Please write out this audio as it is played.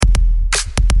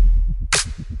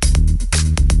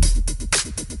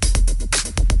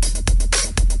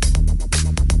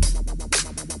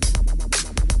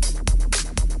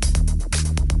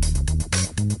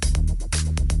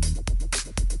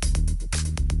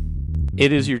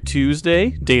It is your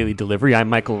Tuesday daily delivery. I'm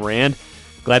Michael Rand.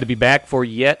 Glad to be back for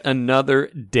yet another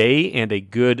day and a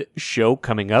good show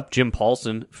coming up. Jim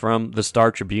Paulsen from the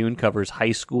Star Tribune covers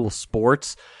high school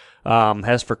sports,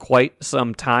 has for quite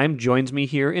some time. Joins me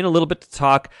here in a little bit to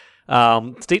talk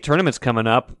state tournaments coming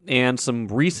up and some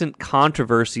recent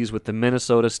controversies with the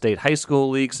Minnesota State High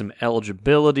School League, some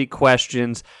eligibility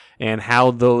questions, and how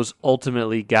those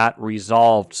ultimately got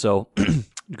resolved. So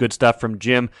good stuff from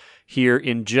Jim here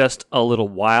in just a little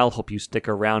while. Hope you stick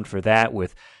around for that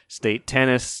with state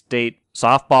tennis, state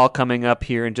softball coming up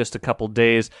here in just a couple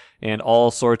days, and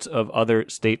all sorts of other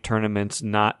state tournaments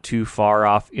not too far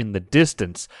off in the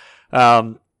distance.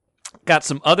 Got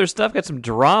some other stuff. Got some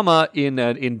drama in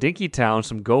Dinkytown.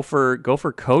 Some Gopher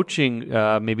coaching.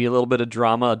 Maybe a little bit of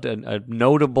drama. A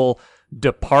notable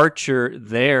departure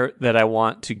there that I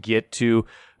want to get to.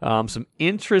 Some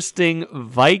interesting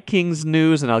Vikings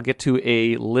news, and I'll get to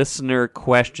a listener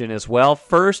question as well.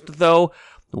 First, though,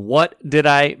 what did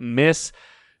I miss?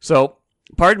 So,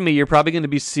 pardon me, you're probably going to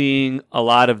be seeing a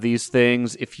lot of these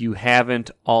things if you haven't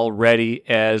already,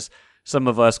 as some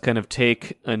of us kind of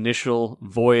take initial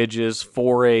voyages,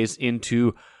 forays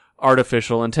into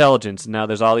artificial intelligence. Now,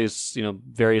 there's all these,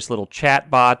 various little chat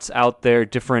bots out there,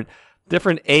 different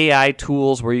AI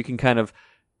tools where you can kind of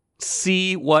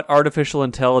see what artificial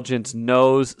intelligence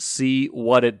knows, see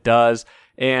what it does.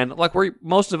 And like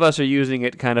most of us are using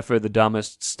it kind of for the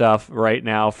dumbest stuff right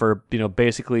now, for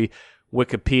basically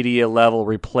Wikipedia level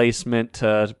replacement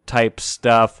type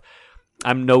stuff.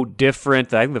 I'm no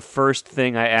different. I think the first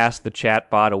thing I asked the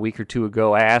chatbot a week or two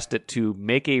ago, I asked it to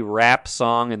make a rap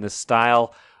song in the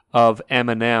style of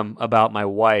Eminem about my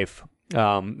wife.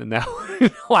 And now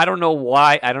I don't know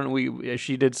why.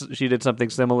 She did something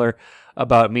similar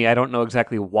about me. I don't know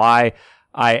exactly why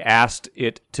I asked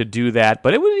it to do that,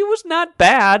 but it was not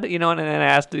bad, and I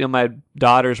asked, my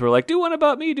daughters were like, do one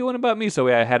about me. So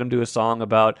I had them do a song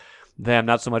about them,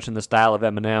 not so much in the style of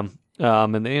Eminem.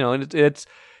 And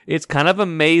it's kind of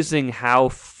amazing how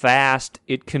fast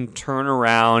it can turn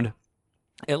around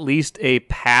at least a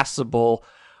passable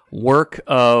work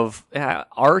of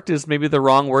art is maybe the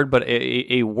wrong word, but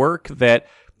a work that,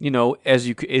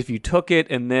 if you took it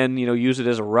and then, use it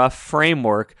as a rough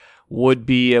framework, would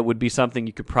be something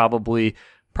you could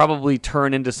probably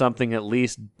turn into something at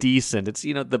least decent. It's,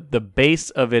 the base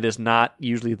of it is not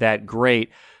usually that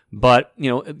great, but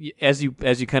as you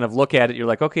kind of look at it, you're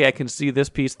like, okay, I can see this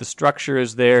piece, the structure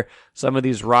is there, some of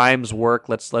these rhymes work,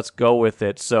 let's go with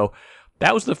it. So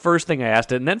that was the first thing I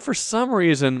asked it, and then for some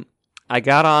reason I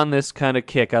got on this kind of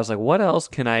kick. I was like, what else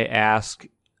can I ask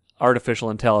artificial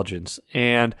intelligence?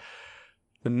 And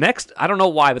the next, I don't know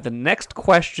why, but the next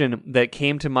question that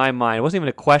came to my mind, it wasn't even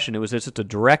a question, it was just a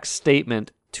direct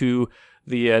statement to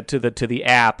the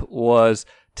app, was,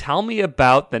 tell me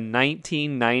about the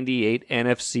 1998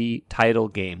 NFC title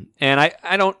game. And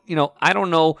I don't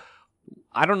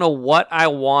know what I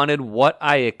wanted, what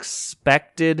I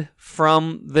expected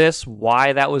from this,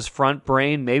 why that was front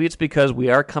brain. Maybe it's because we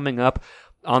are coming up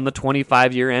on the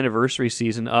 25-year anniversary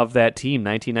season of that team,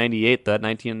 1998, the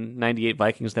 1998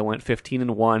 Vikings that went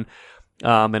 15-1,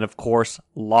 and of course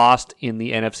lost in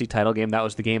the NFC title game. That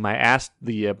was the game I asked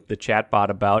the chatbot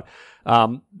about.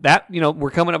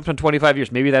 We're coming up on 25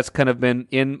 years. Maybe that's kind of been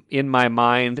in my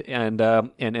mind, and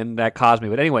that caused me.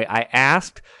 But anyway, I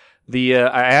asked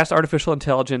artificial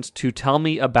intelligence to tell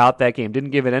me about that game.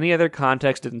 Didn't give it any other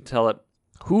context. Didn't tell it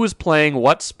who was playing,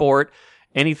 what sport,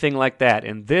 anything like that.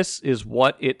 And this is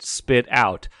what it spit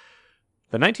out.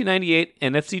 The 1998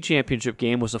 NFC Championship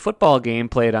game was a football game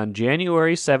played on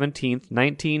January 17th,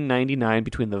 1999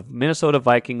 between the Minnesota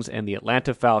Vikings and the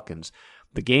Atlanta Falcons.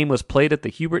 The game was played at the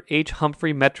Hubert H.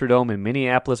 Humphrey Metrodome in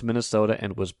Minneapolis, Minnesota,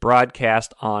 and was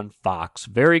broadcast on Fox.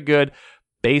 Very good.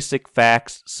 Basic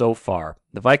facts so far.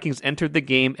 The Vikings entered the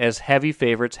game as heavy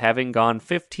favorites, having gone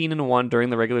 15-1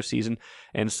 during the regular season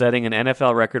and setting an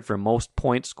NFL record for most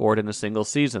points scored in a single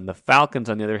season. The Falcons,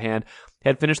 on the other hand,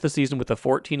 had finished the season with a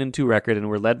 14-2 record and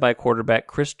were led by quarterback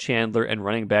Chris Chandler and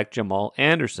running back Jamal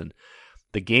Anderson.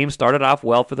 The game started off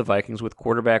well for the Vikings, with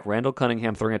quarterback Randall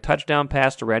Cunningham throwing a touchdown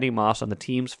pass to Randy Moss on the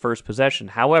team's first possession.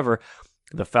 However,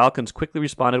 the Falcons quickly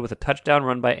responded with a touchdown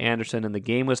run by Anderson, and the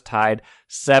game was tied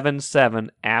 7-7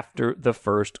 after the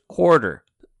first quarter.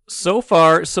 So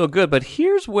far, so good, but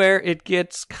here's where it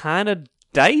gets kind of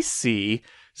dicey.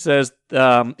 Says,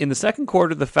 in the second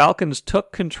quarter, the Falcons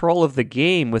took control of the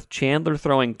game, with Chandler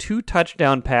throwing 2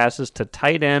 touchdown passes to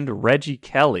tight end Reggie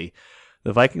Kelly.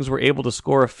 The Vikings were able to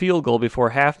score a field goal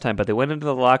before halftime, but they went into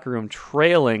the locker room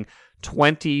trailing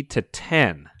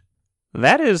 20-10.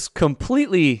 That is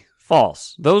completely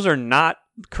false. Those are not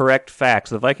correct facts.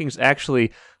 The Vikings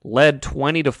actually led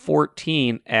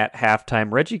 20-14 at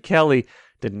halftime. Reggie Kelly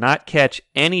did not catch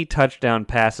any touchdown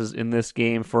passes in this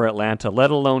game for Atlanta,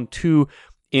 let alone 2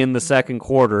 in the second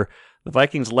quarter. The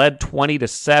Vikings led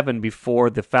 20-7 before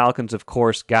the Falcons, of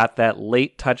course, got that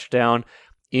late touchdown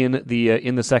in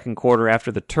the second quarter after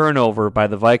the turnover by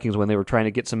the Vikings when they were trying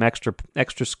to get some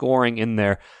extra scoring in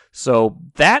there. So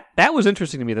that was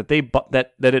interesting to me that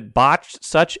that it botched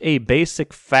such a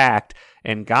basic fact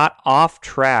and got off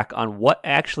track on what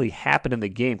actually happened in the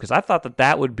game, because I thought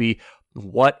that would be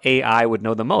what AI would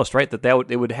know the most, right?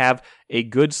 It would have a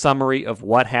good summary of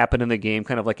what happened in the game,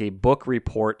 kind of like a book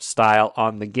report style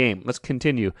on the game. Let's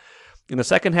continue. In the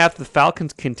second half, the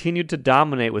Falcons continued to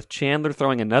dominate, with Chandler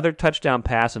throwing another touchdown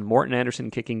pass and Morton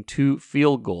Anderson kicking 2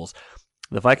 field goals.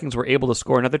 The Vikings were able to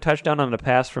score another touchdown on a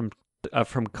pass from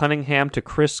Cunningham to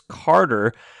Chris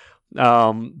Carter,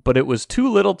 but it was too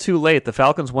little too late. The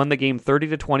Falcons won the game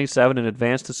 30-27 and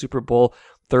advanced to Super Bowl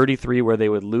 33, where they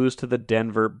would lose to the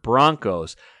Denver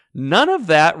Broncos. None of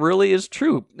that really is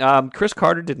true. Chris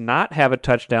Carter did not have a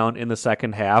touchdown in the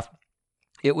second half.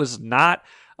 It was not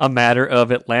a matter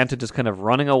of Atlanta just kind of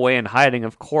running away and hiding.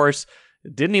 Of course,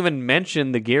 didn't even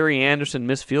mention the Gary Anderson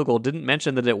missed field goal, didn't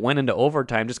mention that it went into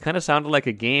overtime. Just kind of sounded like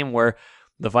a game where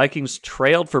the Vikings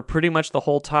trailed for pretty much the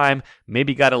whole time,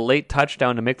 maybe got a late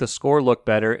touchdown to make the score look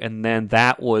better, and then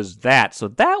that was that. So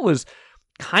that was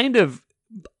kind of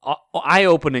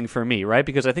eye-opening for me, right?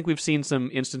 Because I think we've seen some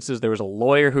instances. There was a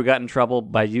lawyer who got in trouble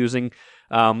by using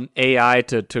AI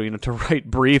to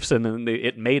write briefs, and then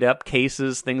it made up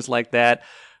cases, things like that.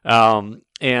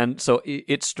 And so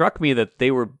it struck me that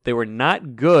they were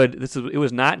not good. It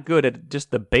was not good at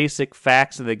just the basic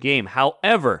facts of the game.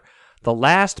 However, the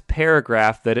last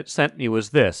paragraph that it sent me was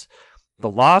this: the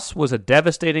loss was a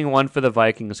devastating one for the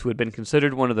Vikings, who had been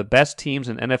considered one of the best teams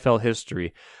in NFL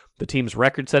history. The team's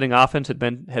record-setting offense had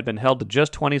been held to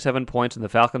just 27 points, and the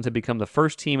Falcons had become the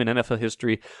first team in NFL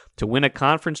history to win a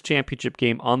conference championship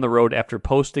game on the road after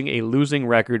posting a losing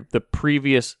record the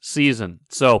previous season.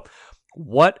 So,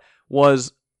 what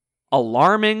was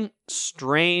alarming,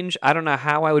 strange, I don't know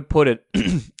how I would put it,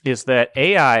 is that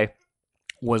AI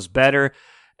was better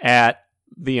at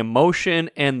the emotion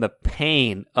and the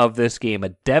pain of this game, a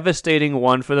devastating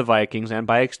one for the Vikings and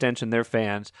by extension their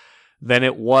fans, than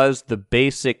it was the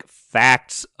basic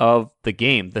facts of the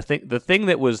game. The thing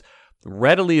that was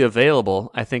readily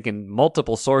available, I think, in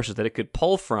multiple sources that it could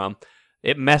pull from,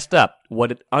 it messed up.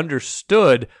 What it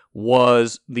understood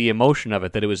was the emotion of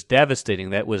it, that it was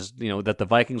devastating, that was, that the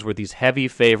Vikings were these heavy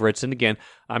favorites. And again,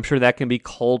 I'm sure that can be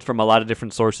culled from a lot of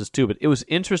different sources too, but it was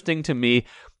interesting to me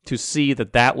to see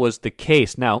that was the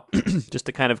case. Now, just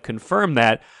to kind of confirm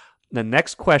that, the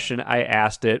next question I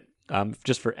asked it,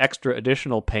 just for extra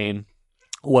additional pain,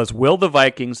 was, will the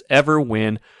Vikings ever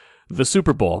win the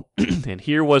Super Bowl? And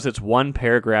here was its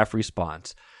one-paragraph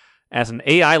response. As an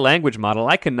AI language model,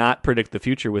 I cannot predict the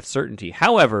future with certainty.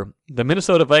 However, the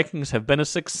Minnesota Vikings have been a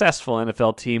successful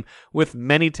NFL team with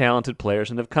many talented players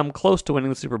and have come close to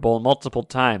winning the Super Bowl multiple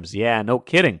times. Yeah, no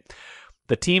kidding.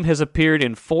 The team has appeared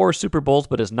in 4 Super Bowls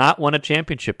but has not won a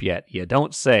championship yet. You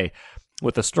don't say.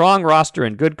 With a strong roster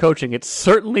and good coaching, it's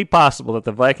certainly possible that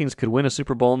the Vikings could win a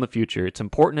Super Bowl in the future. It's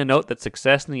important to note that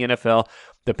success in the NFL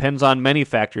depends on many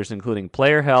factors, including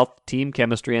player health, team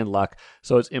chemistry, and luck,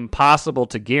 so it's impossible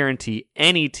to guarantee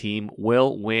any team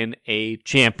will win a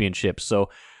championship. So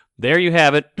there you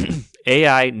have it.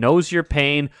 AI knows your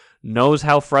pain, knows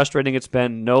how frustrating it's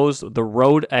been, knows the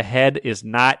road ahead is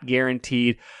not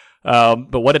guaranteed.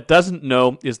 But what it doesn't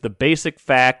know is the basic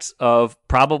facts of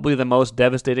probably the most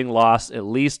devastating loss, at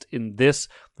least in this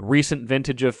recent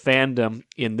vintage of fandom,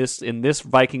 in this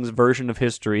Vikings version of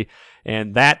history.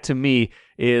 And that, to me,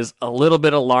 is a little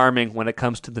bit alarming when it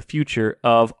comes to the future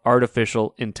of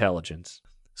artificial intelligence.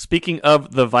 Speaking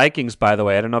of the Vikings, by the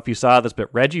way, I don't know if you saw this,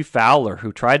 but Reggie Fowler,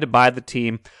 who tried to buy the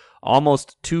team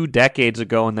almost 2 decades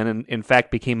ago and then in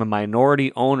fact became a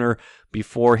minority owner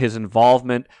before his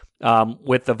involvement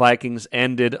with the Vikings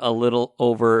ended a little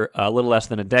less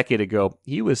than a decade ago.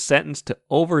 He was sentenced to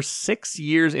over 6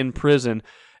 years in prison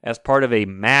as part of a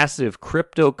massive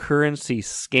cryptocurrency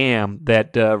scam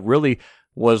that really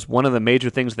was one of the major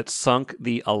things that sunk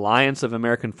the Alliance of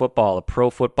American Football, a pro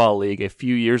football league, a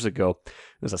few years ago. It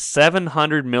was a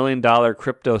 $700 million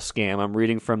crypto scam. I'm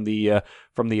reading from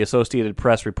the Associated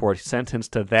Press report. He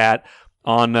sentenced to that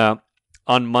on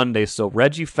Monday. So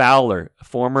Reggie Fowler,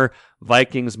 former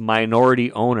Vikings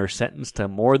minority owner, sentenced to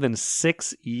more than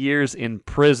 6 years in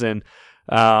prison.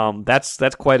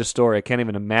 That's quite a story. I can't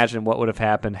even imagine what would have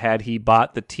happened had he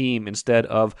bought the team instead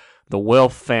of the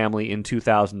Wilf family in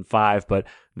 2005. But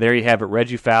there you have it.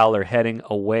 Reggie Fowler heading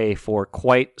away for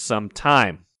quite some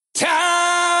time.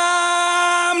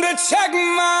 Time to check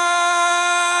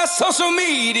my social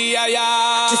media,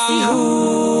 yeah. To see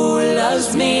who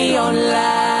loves me online.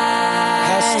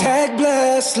 Hashtag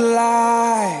blessed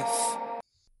life.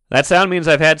 That sound means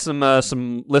I've had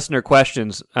some listener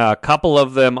questions. A couple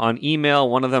of them on email,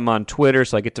 one of them on Twitter,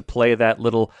 so I get to play that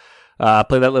little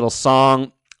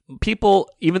song. People,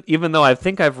 even though I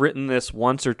think I've written this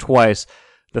once or twice,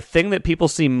 the thing that people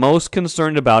seem most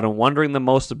concerned about and wondering the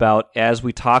most about as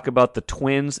we talk about the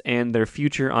Twins and their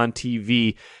future on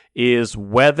TV is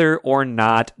whether or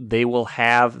not they will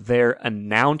have their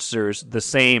announcers the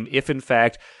same if, in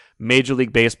fact, Major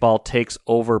League Baseball takes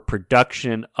over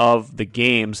production of the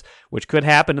games, which could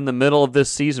happen in the middle of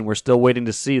this season. We're still waiting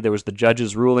to see. There was the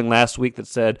judge's ruling last week that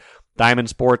said Diamond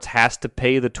Sports has to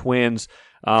pay the Twins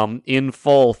in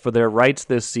full for their rights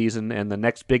this season, and the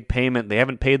next big payment, they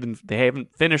haven't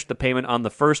finished the payment on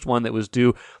the first one that was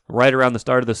due right around the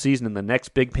start of the season, and the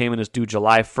next big payment is due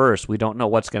July 1st. We don't know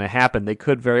what's going to happen. They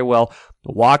could very well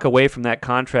walk away from that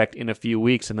contract in a few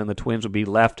weeks, and then the Twins would be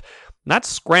left not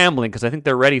scrambling, because I think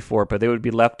they're ready for it, but they would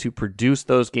be left to produce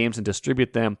those games and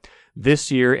distribute them this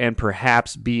year and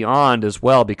perhaps beyond as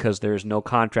well, because there's no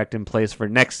contract in place for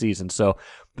next season. So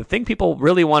the thing people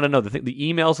really want to know, the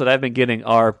emails that I've been getting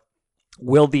are,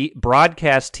 will the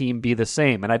broadcast team be the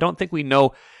same? And I don't think we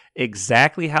know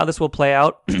exactly how this will play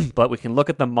out, but we can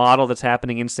look at the model that's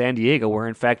happening in San Diego, where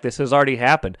in fact this has already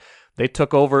happened. They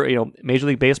took over, Major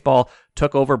League Baseball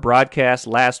took over broadcast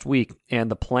last week,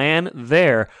 and the plan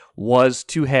there was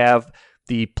to have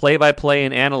the play-by-play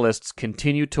and analysts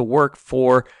continue to work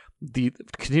for the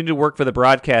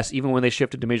broadcast even when they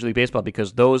shifted to Major League Baseball,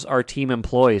 because those are team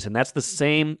employees, and that's the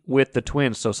same with the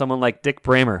Twins. So someone like Dick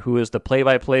Bramer, who is the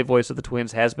play-by-play voice of the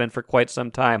Twins, has been for quite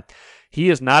some time. He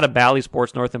is not a Bally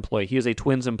Sports North employee. He is a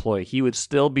Twins employee. He would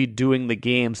still be doing the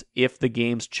games if the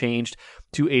games changed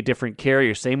to a different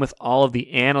carrier. Same with all of the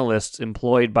analysts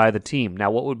employed by the team. Now,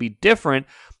 what would be different,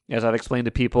 as I've explained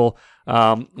to people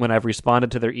when I've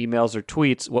responded to their emails or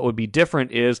tweets, what would be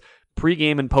different is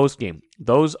pregame and postgame.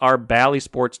 Those are Bally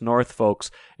Sports North folks,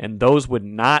 and those would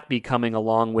not be coming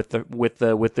along with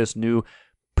this new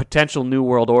potential new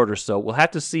world order. So we'll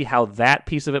have to see how that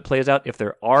piece of it plays out. If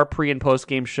there are pre and post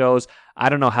game shows, I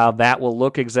don't know how that will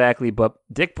look exactly, but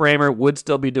Dick Bramer would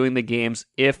still be doing the games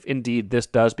if indeed this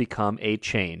does become a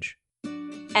change.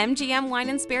 MGM Wine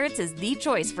and Spirits is the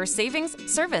choice for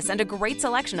savings, service, and a great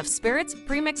selection of spirits,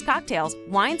 pre-mixed cocktails,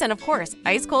 wines, and of course,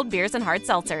 ice-cold beers and hard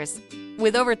seltzers.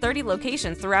 With over 30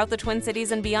 locations throughout the Twin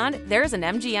Cities and beyond, there's an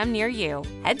MGM near you.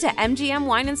 Head to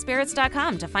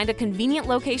MGMWineandSpirits.com to find a convenient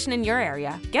location in your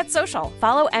area. Get social.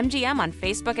 Follow MGM on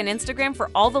Facebook and Instagram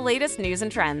for all the latest news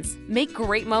and trends. Make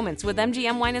great moments with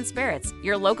MGM Wine and Spirits,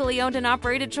 your locally owned and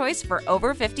operated choice for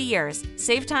over 50 years.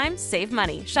 Save time, save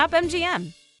money. Shop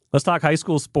MGM. Let's talk high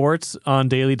school sports on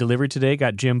Daily Delivery today.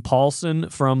 Got Jim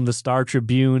Paulsen from the Star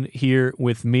Tribune here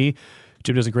with me.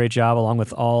 Jim does a great job, along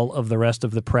with all of the rest of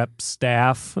the prep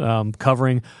staff,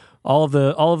 covering all of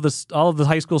the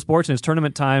high school sports. And it's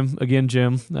tournament time again,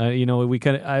 Jim.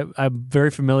 I'm very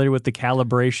familiar with the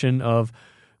calibration of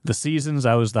the seasons.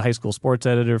 I was the high school sports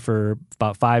editor for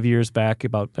about 5 years back,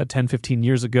 about 10, 15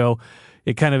 years ago.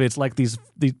 It's like these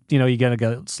you gotta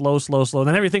go slow,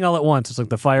 then everything all at once. It's like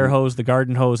the fire hose, the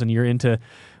garden hose, and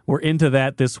we're into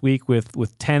that this week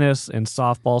with tennis and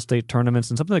softball state tournaments.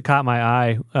 And something that caught my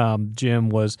eye, Jim,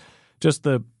 was just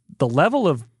the level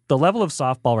of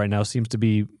softball right now seems to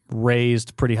be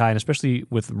raised pretty high, and especially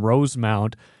with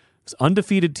Rosemount, this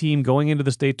undefeated team going into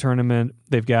the state tournament.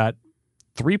 They've got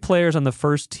 3 players on the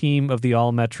first team of the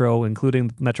All Metro, including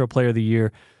Metro Player of the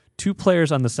Year. 2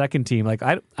 players on the second team. Like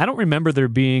I don't remember there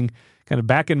being, kind of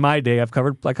back in my day, I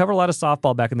covered a lot of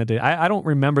softball back in the day. I don't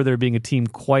remember there being a team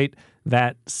quite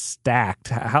that stacked.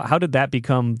 How did that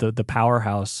become the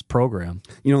powerhouse program?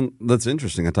 That's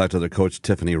interesting. I talked to their coach,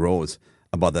 Tiffany Rose,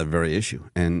 about that very issue,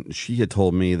 and she had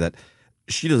told me that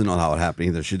she doesn't know how it happened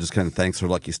either. She just kind of thanks her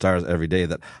lucky stars every day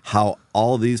that how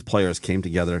all these players came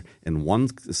together in one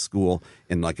school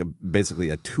in basically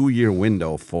a 2-year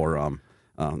window for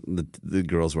the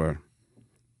girls were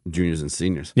juniors and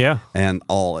seniors. Yeah, and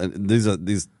these are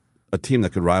a team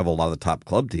that could rival a lot of the top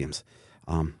club teams.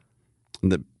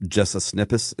 Jessa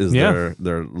Snippus is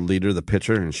their leader, the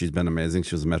pitcher, and she's been amazing.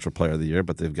 She was a Metro Player of the Year,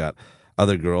 but they've got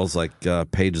other girls like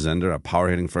Paige Zender, a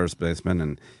power-hitting first baseman,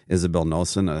 and Isabel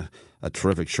Nosen, a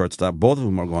terrific shortstop. Both of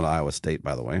them are going to Iowa State,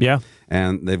 by the way. Yeah.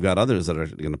 And they've got others that are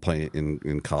going to play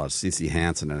in college. Cece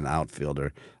Hansen, an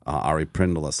outfielder. Ari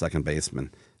Prindle, a second baseman.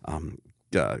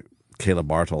 Caleb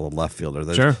Bartle, the left fielder.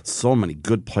 There's Sure. so many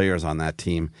good players on that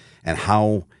team, and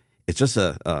how it's just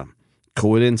a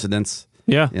coincidence.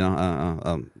 Yeah.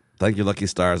 Thank you, Lucky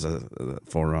Stars,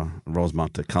 for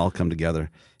Rosemount to all come together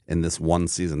in this one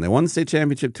season. They won the state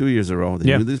championship 2 years in a row.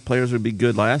 They knew these players would be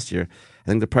good last year. I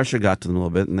think the pressure got to them a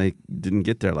little bit, and they didn't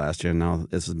get there last year. And now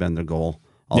this has been their goal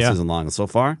all season long. And so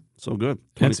far, so good.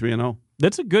 23-0.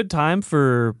 That's a good time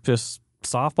for just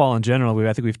softball in general.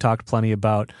 I think we've talked plenty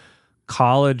about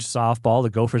college softball. The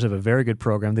Gophers have a very good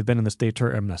program. They've been in the the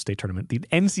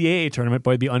NCAA tournament.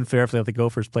 Boy, it'd be unfair if they let the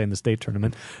Gophers play in the state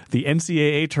tournament. The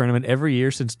NCAA tournament every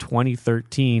year since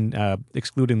 2013,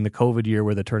 excluding the COVID year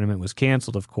where the tournament was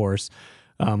canceled, of course.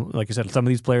 Like I said, some of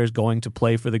these players going to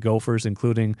play for the Gophers,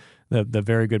 including the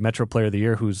very good Metro Player of the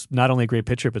Year, who's not only a great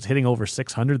pitcher, but hitting over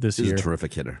 600 this year. She's a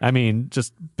terrific hitter. I mean,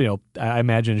 I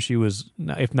imagine she was,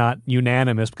 if not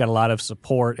unanimous, got a lot of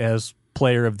support as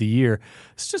Player of the Year.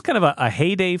 It's just kind of a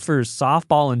heyday for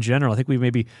softball in general. I think we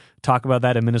maybe talk about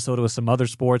that in Minnesota with some other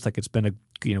sports. Like it's been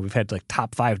we've had like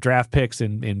top 5 draft picks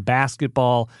in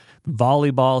basketball.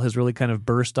 Volleyball has really kind of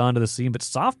burst onto the scene, but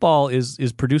softball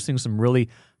is producing some really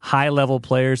high level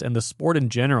players, and the sport in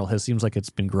general seems like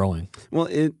it's been growing. Well,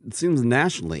 it seems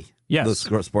nationally, the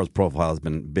sports profile has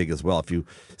been big as well. If you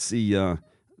see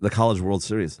the College World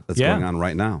Series that's going on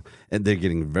right now, and they're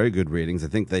getting very good ratings. I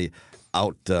think they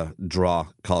draw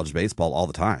college baseball all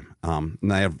the time.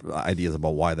 And I have ideas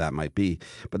about why that might be.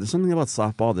 But there's something about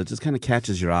softball that just kind of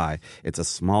catches your eye. It's a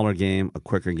smaller game, a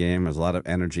quicker game. There's a lot of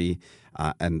energy.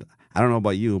 And I don't know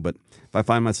about you, but if I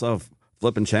find myself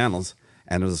flipping channels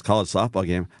and there's this college softball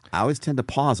game, I always tend to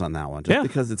pause on that one just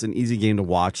because it's an easy game to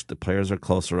watch. The players are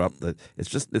closer up. It's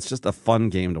just a fun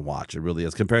game to watch. It really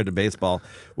is, compared to baseball,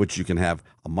 which you can have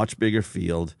a much bigger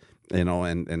field,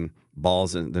 and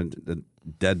balls and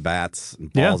dead bats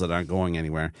and balls that aren't going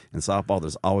anywhere. In softball,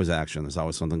 there's always action. There's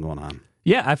always something going on.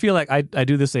 Yeah, I feel like I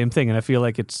do the same thing, and I feel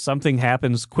like it's something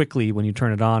happens quickly when you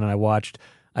turn it on. And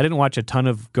I didn't watch a ton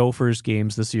of Gophers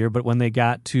games this year, but when they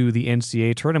got to the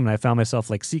NCAA tournament, I found myself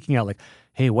like seeking out, like,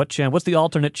 hey, what's the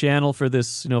alternate channel for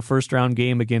this first round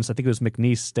game against, I think it was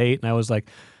McNeese State, and I was like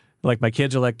my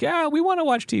kids are like, yeah, we want to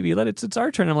watch TV. It's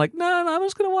our turn. I'm like, no, I'm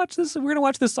just going to watch this. We're going to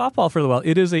watch this softball for a while.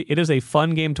 It is a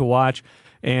fun game to watch,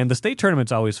 and the state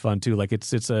tournament's always fun too. Like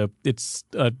it's a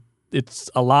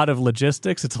lot of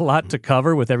logistics. It's a lot to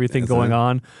cover with everything going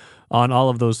on all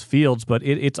of those fields, but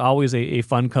it's always a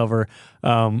fun cover,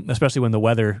 especially when the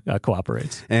weather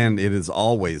cooperates. And it is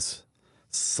always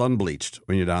sun-bleached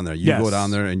when you're down there. You go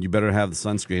down there, and you better have the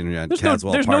sunscreen.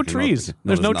 There's no trees.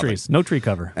 There's no trees. No tree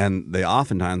cover. And they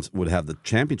oftentimes would have the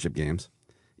championship games,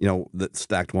 that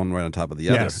stacked one right on top of the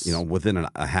other, within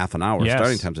a half an hour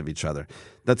starting times of each other.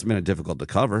 That's been difficult to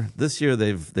cover. This year,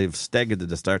 they've staggered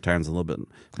the start times a little bit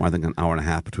more, I think an hour and a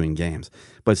half between games.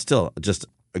 But still, just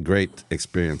a great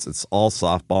experience. It's all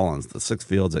softball on the 6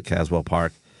 fields at Caswell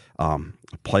Park.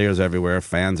 Players everywhere,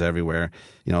 fans everywhere.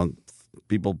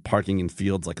 People parking in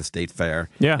fields like a state fair.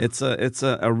 Yeah, it's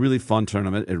a really fun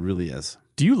tournament. It really is.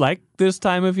 Do you like this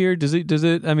time of year? Does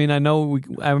it? I mean, I know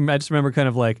I just remember kind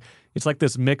of like it's like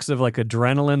this mix of like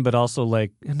adrenaline, but also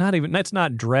like it's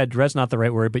not dread. Dread's not the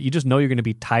right word, but you just know you're going to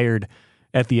be tired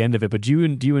at the end of it. But do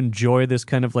you enjoy this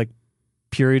kind of like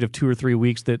period of 2 or 3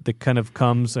 weeks that kind of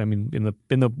comes? I mean,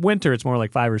 in the winter it's more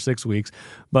like 5 or 6 weeks,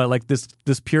 but like this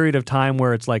period of time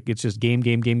where it's like it's just game,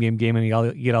 and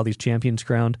you get all these champions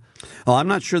crowned. Well, I'm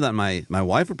not sure that my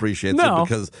wife appreciates it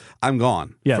because I'm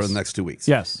gone for the next 2 weeks.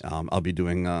 Yes, I'll be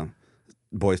doing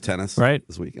boys tennis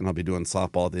this week, and I'll be doing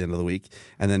softball at the end of the week,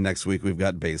 and then next week we've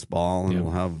got baseball, and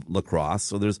we'll have lacrosse.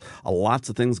 So there's lots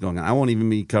of things going on. I won't even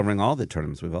be covering all the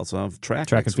tournaments. We've also have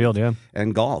track and field,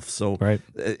 and golf. So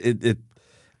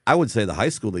I would say the high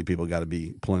school league people got to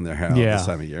be pulling their hair out this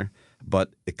time of year. But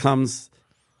it comes,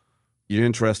 you're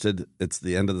interested, it's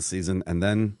the end of the season, and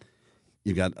then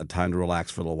you got a time to relax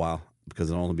for a little while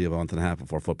because it'll only be a month and a half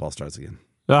before football starts again.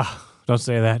 Don't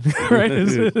say that.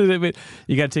 Right?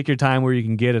 You got to take your time where you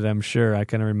can get it, I'm sure. I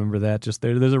kind of remember that. Just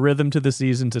there's a rhythm to the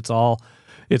seasons. It's all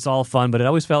fun, but it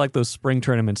always felt like those spring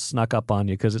tournaments snuck up on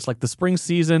you because it's like the spring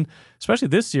season, especially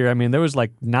this year. I mean, there was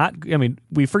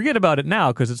we forget about it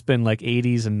now because it's been like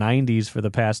 80s and 90s for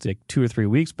the past 2 or 3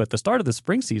 weeks, but the start of the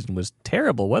spring season was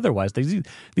terrible weather-wise.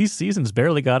 These seasons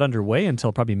barely got underway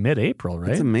until probably mid-April,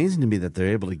 right? It's amazing to me that they're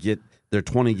able to get their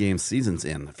 20-game seasons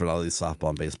in for all these softball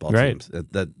and baseball teams.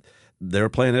 That they're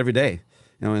playing every day.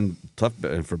 And tough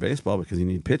for baseball because you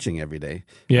need pitching every day.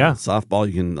 Yeah. Softball,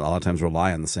 you can a lot of times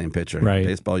rely on the same pitcher. Right.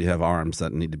 Baseball, you have arms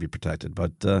that need to be protected.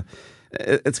 But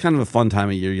it's kind of a fun time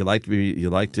of year. You like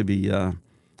to be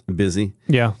busy.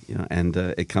 Yeah. And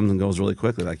it comes and goes really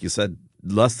quickly. Like you said,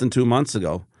 less than 2 months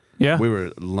ago, Yeah. We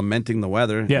were lamenting the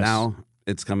weather. Yes. Now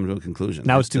it's coming to a conclusion.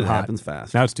 Now it's too hot. It happens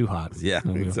fast. Now it's too hot. Yeah,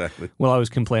 exactly. We'll always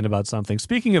complain about something.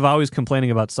 Speaking of always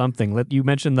complaining about something, you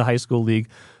mentioned the high school league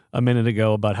a minute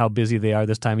ago about how busy they are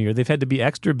this time of year. They've had to be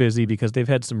extra busy because they've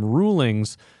had some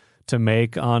rulings to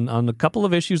make on a couple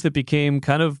of issues that became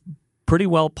kind of pretty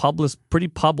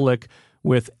public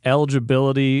with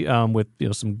eligibility, with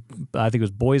some, I think it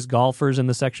was boys golfers in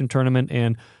the section tournament,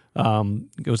 and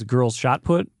it was a girls shot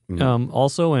put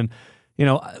also. And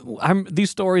these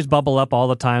stories bubble up all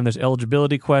the time. There's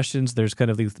eligibility questions. There's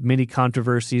kind of these mini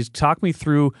controversies. Talk me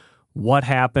through what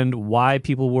happened, why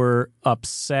people were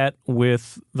upset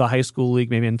with the high school league,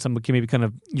 maybe, and maybe kind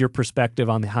of your perspective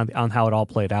on how it all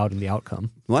played out and the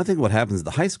outcome. Well, I think what happens is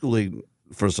the high school league,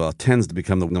 first of all, tends to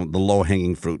become the low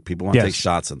hanging fruit. People want to take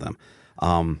shots at them.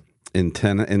 In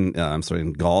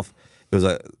golf, it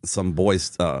was some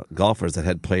boys golfers that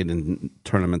had played in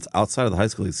tournaments outside of the high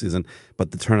school league season,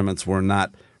 but the tournaments were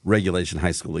not regulation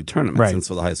high school league tournaments, right. And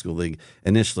so the high school league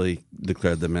initially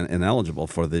declared them ineligible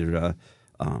for the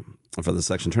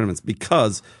section tournaments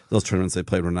because those tournaments they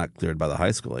played were not cleared by the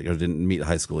high school league or didn't meet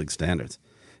high school league standards.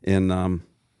 In the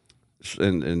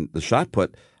shot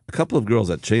put, a couple of girls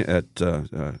at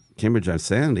Cambridge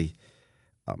Insanity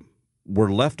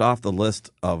were left off the list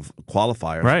of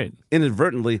qualifiers, right.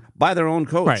 Inadvertently by their own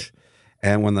coach. Right.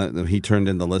 And when he turned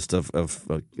in the list of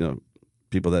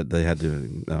people that they had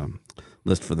to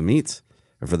list for the meets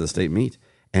or for the state meet,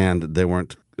 and they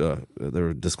weren't they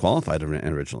were disqualified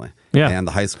originally. Yeah. And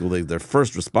the high school league, their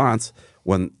first response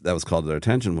when that was called to their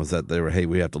attention was that they were, hey,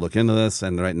 we have to look into this,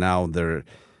 and right now they're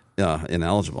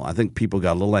ineligible. I think people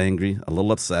got a little angry, a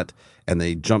little upset, and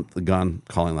they jumped the gun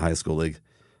calling the high school league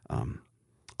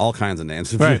all kinds of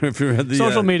names. Right. If you read the,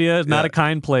 social media is not a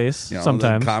kind place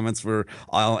sometimes. The comments were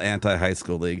all anti-high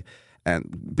school league,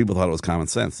 and people thought it was common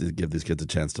sense to give these kids a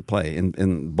chance to play.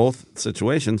 In both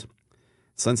situations,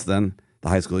 since then, the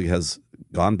high school league has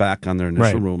gone back on their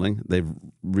initial ruling. They've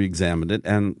re-examined it,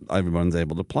 and everyone's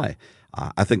able to play.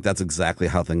 I think that's exactly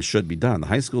how things should be done. The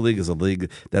high school league is a league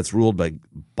that's ruled by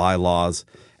bylaws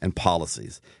and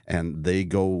policies, and they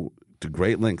go to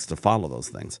great lengths to follow those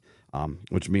things,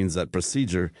 which means that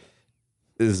procedure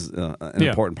is an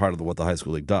important part of what the high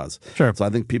school league does. Sure. So I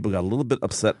think people got a little bit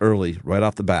upset early, right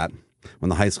off the bat, when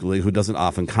the high school league, who doesn't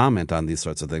often comment on these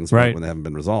sorts of things when they haven't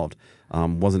been resolved,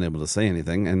 wasn't able to say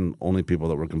anything, and only people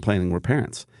that were complaining were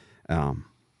parents.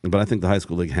 But I think the high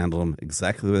school league handled them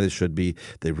exactly the way they should be.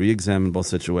 They re-examined both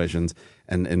situations,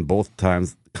 and in both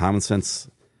times, common sense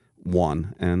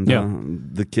won, and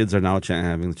the kids are now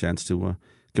having the chance to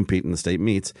compete in the state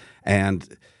meets.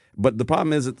 But the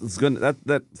problem is, it's going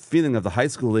that feeling of the high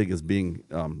school league as being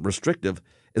restrictive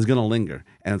is going to linger,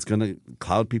 and it's going to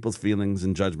cloud people's feelings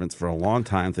and judgments for a long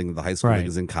time, thinking the high school league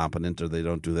is incompetent or they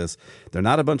don't do this. They're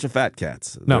not a bunch of fat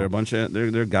cats. No. They're a bunch of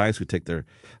they're guys who take their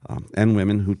and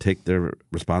women who take their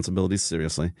responsibilities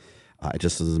seriously. It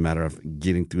just is a matter of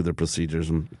getting through their procedures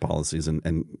and policies and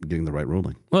getting the right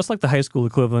ruling. Well, it's like the high school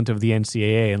equivalent of the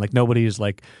NCAA, and like nobody's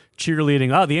like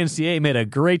cheerleading, oh, the NCAA made a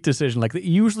great decision. Like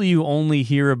usually you only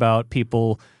hear about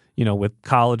people, with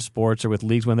college sports or with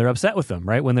leagues when they're upset with them,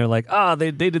 right? When they're like,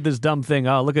 they did this dumb thing.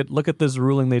 Oh, look at this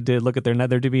ruling they did. Look at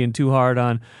they're being too hard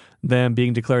on them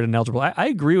being declared ineligible. I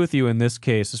agree with you in this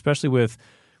case, especially with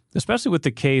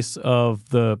the case of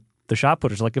the shot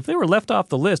putters. Like if they were left off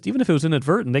the list, even if it was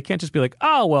inadvertent, they can't just be like,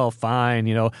 oh well, fine.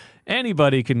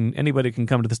 Anybody can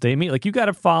come to the state meet. Like you got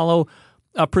to follow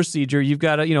a procedure. You've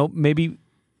got to maybe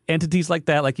entities like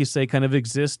that, like you say, kind of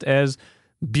exist as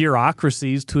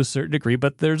bureaucracies to a certain degree,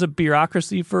 but there's a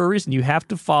bureaucracy for a reason. You have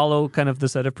to follow kind of the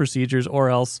set of procedures,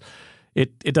 or else it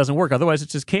doesn't work. Otherwise,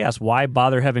 it's just chaos. Why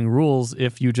bother having rules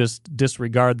if you just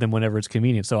disregard them whenever it's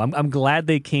convenient? So I'm glad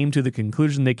they came to the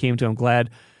conclusion they came to. I'm glad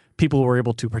people were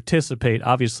able to participate.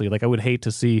 Obviously, like I would hate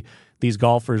to see these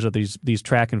golfers or these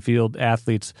track and field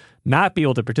athletes not be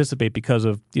able to participate because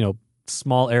of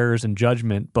small errors in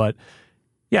judgment, but.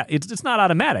 Yeah, it's not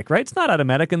automatic, right? It's not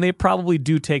automatic, and they probably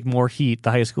do take more heat,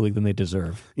 the high school league, than they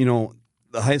deserve. The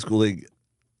high school league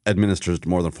administers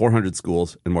more than 400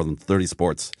 schools and more than 30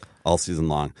 sports all season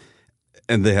long.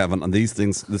 And they have on these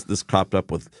things, this cropped up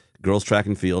with girls track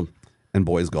and field and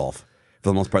boys golf. For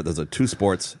the most part, those are two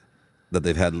sports that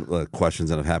they've had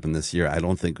questions that have happened this year. I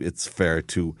don't think it's fair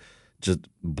to just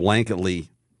blanketly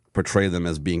portray them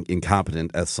as being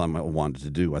incompetent, as some wanted to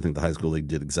do. I think the high school league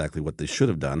did exactly what they should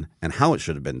have done and how it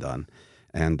should have been done.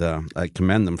 And I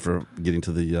commend them for getting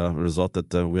to the result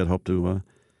that we had hoped to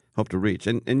reach.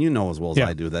 And you know as well as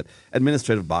I do that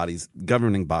administrative bodies,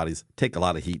 governing bodies, take a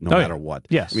lot of heat no matter what.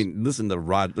 Yes. I mean, listen to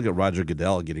look at Roger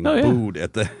Goodell getting booed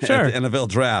at the NFL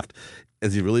draft.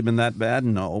 Has he really been that bad?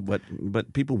 No, but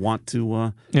people want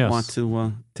to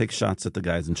take shots at the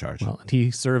guys in charge. Well, he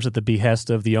serves at the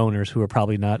behest of the owners, who are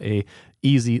probably not a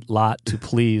easy lot to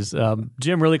please.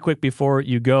 Jim, really quick before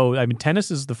you go, I mean,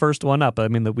 tennis is the first one up. I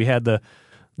mean, we had the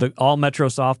All Metro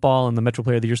Softball and the Metro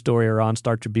Player of the Year story are on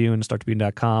Star Tribune,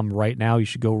 StarTribune.com right now. You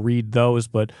should go read those.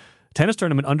 But tennis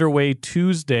tournament underway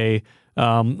Tuesday.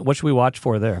 What should we watch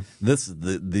for there? This is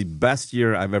the best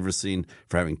year I've ever seen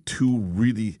for having two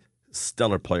really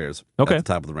stellar players at the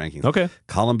top of the rankings. Okay.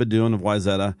 Colin Badoon of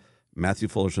Wayzata, Matthew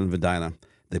Fullerton of Medina.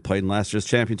 They played in last year's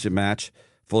championship match.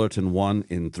 Fullerton won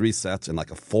in 3 sets in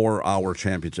like a 4-hour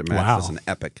championship match. Wow. It was an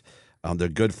epic. They're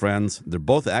good friends. They're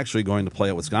both actually going to play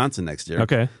at Wisconsin next year.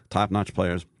 Okay. Top-notch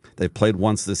players. They've played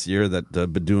once this year that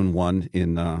Badoon won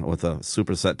in with a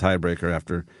super set tiebreaker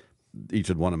after each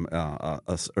had won a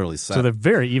early set. So they're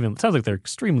very even. It sounds like they're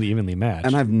extremely evenly matched.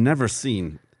 And I've never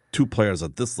seen two players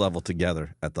at this level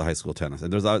together at the high school tennis.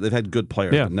 And they've had good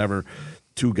players, but never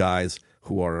two guys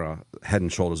who are head and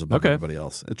shoulders above everybody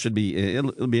else. It'll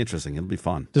be interesting. It'll be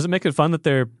fun. Does it make it fun that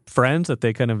they're friends, that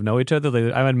they kind of know each other?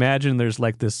 I would imagine there's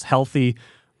like this healthy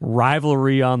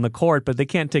rivalry on the court, but they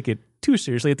can't take it too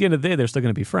seriously. At the end of the day, they're still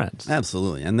going to be friends.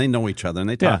 Absolutely, and they know each other, and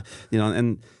they talk.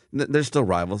 And they're still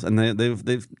rivals, and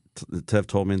they've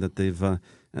told me that they've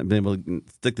been able to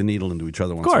stick the needle into each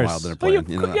other once in a while. They're playing.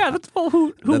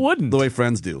 Who wouldn't? The way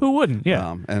friends do. Who wouldn't?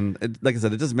 Yeah. Like I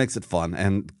said, it just makes it fun.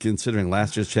 And considering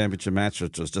last year's championship match,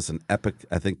 which was just an epic,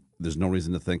 I think there's no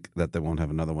reason to think that they won't have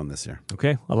another one this year.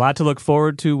 Okay, a lot to look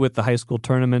forward to with the high school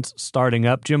tournaments starting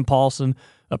up. Jim Paulsen,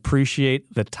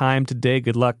 appreciate the time today.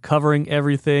 Good luck covering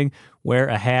everything. Wear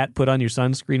a hat, put on your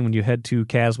sunscreen when you head to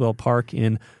Caswell Park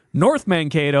in North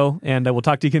Mankato, and we'll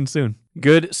talk to you again soon.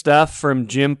 Good stuff from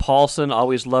Jim Paulsen.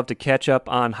 Always love to catch up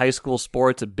on high school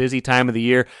sports, a busy time of the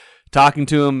year. Talking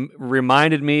to him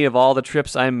reminded me of all the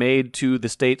trips I made to the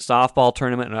state softball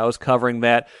tournament, and I was covering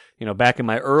that, back in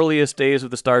my earliest days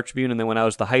of the Star Tribune, and then when I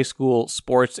was the high school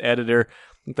sports editor,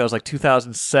 I think that was like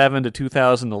 2007 to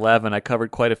 2011. I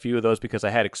covered quite a few of those because I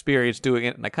had experience doing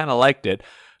it, and I kind of liked it.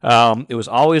 It was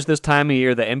always this time of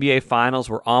year. The NBA finals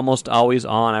were almost always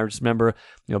on. I just remember,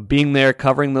 being there,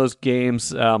 covering those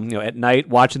games, at night,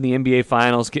 watching the NBA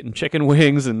finals, getting chicken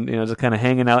wings and, just kind of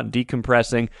hanging out and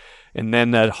decompressing, and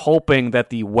then hoping that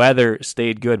the weather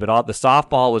stayed good. But the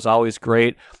softball was always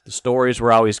great. The stories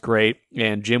were always great,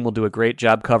 and Jim will do a great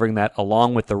job covering that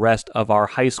along with the rest of our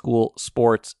high school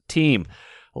sports team.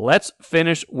 Let's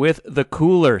finish with the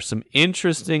cooler. Some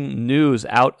interesting news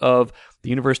out of the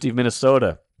University of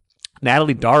Minnesota.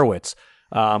 Natalie Darwitz,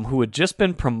 who had just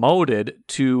been promoted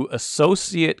to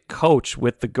associate coach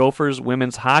with the Gophers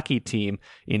women's hockey team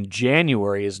in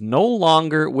January, is no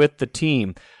longer with the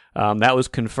team. That was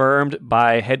confirmed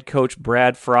by head coach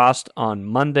Brad Frost on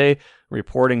Monday,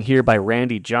 reporting here by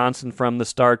Randy Johnson from the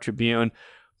Star Tribune.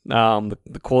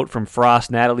 The quote from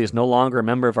Frost: Natalie is no longer a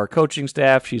member of our coaching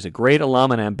staff. She's a great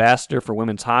alum and ambassador for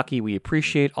women's hockey. We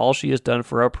appreciate all she has done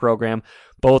for our program,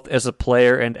 both as a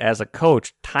player and as a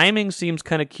coach. Timing seems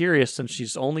kind of curious since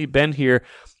she's only been here.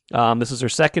 This is her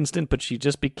second stint, but she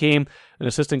just became an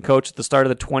assistant coach at the start of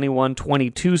the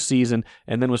 21-22 season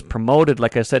and then was promoted,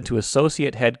 like I said, to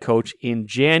associate head coach in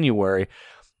January.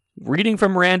 Reading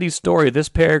from Randy's story, this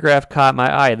paragraph caught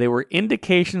my eye. There were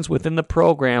indications within the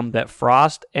program that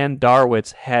Frost and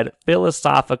Darwitz had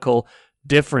philosophical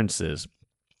differences.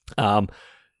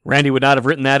 Randy would not have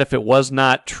written that if it was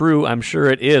not true. I'm sure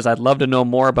it is. I'd love to know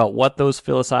more about what those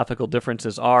philosophical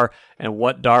differences are and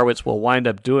what Darwitz will wind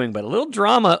up doing. But a little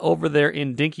drama over there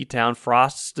in Dinkytown.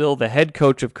 Frost still the head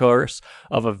coach, of course,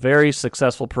 of a very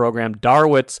successful program.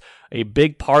 Darwitz, a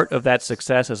big part of that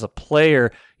success as a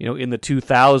player, in the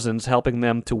 2000s, helping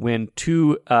them to win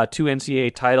two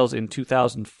NCAA titles in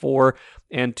 2004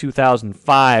 and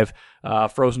 2005.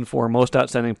 Frozen Four Most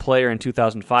Outstanding Player in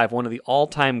 2005, one of the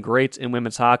all-time greats in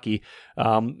women's hockey.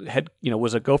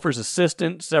 Was a Gophers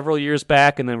assistant several years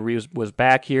back, and then was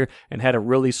back here and had a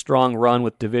really strong run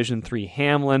with Division III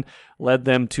Hamlin. Led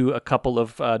them to a couple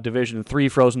of Division III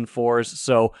Frozen Fours.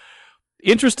 So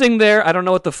interesting there. I don't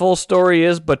know what the full story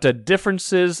is, but the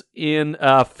differences in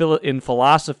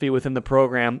philosophy within the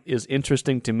program is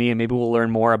interesting to me, and maybe we'll learn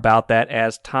more about that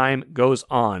as time goes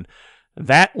on.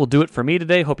 That will do it for me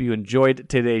today. Hope you enjoyed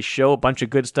today's show. A bunch of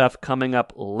good stuff coming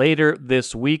up later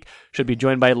this week. Should be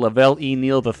joined by Lavelle E.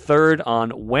 Neal III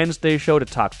on Wednesday's show to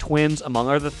talk Twins, among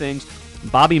other things.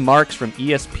 Bobby Marks from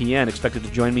ESPN expected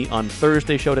to join me on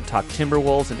Thursday show to talk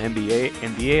Timberwolves and NBA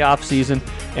offseason.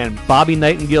 And Bobby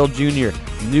Nightingale Jr.,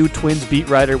 new Twins beat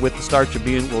writer with the Star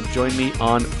Tribune, will join me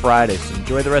on Friday. So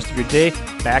enjoy the rest of your day.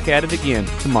 Back at it again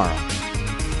tomorrow.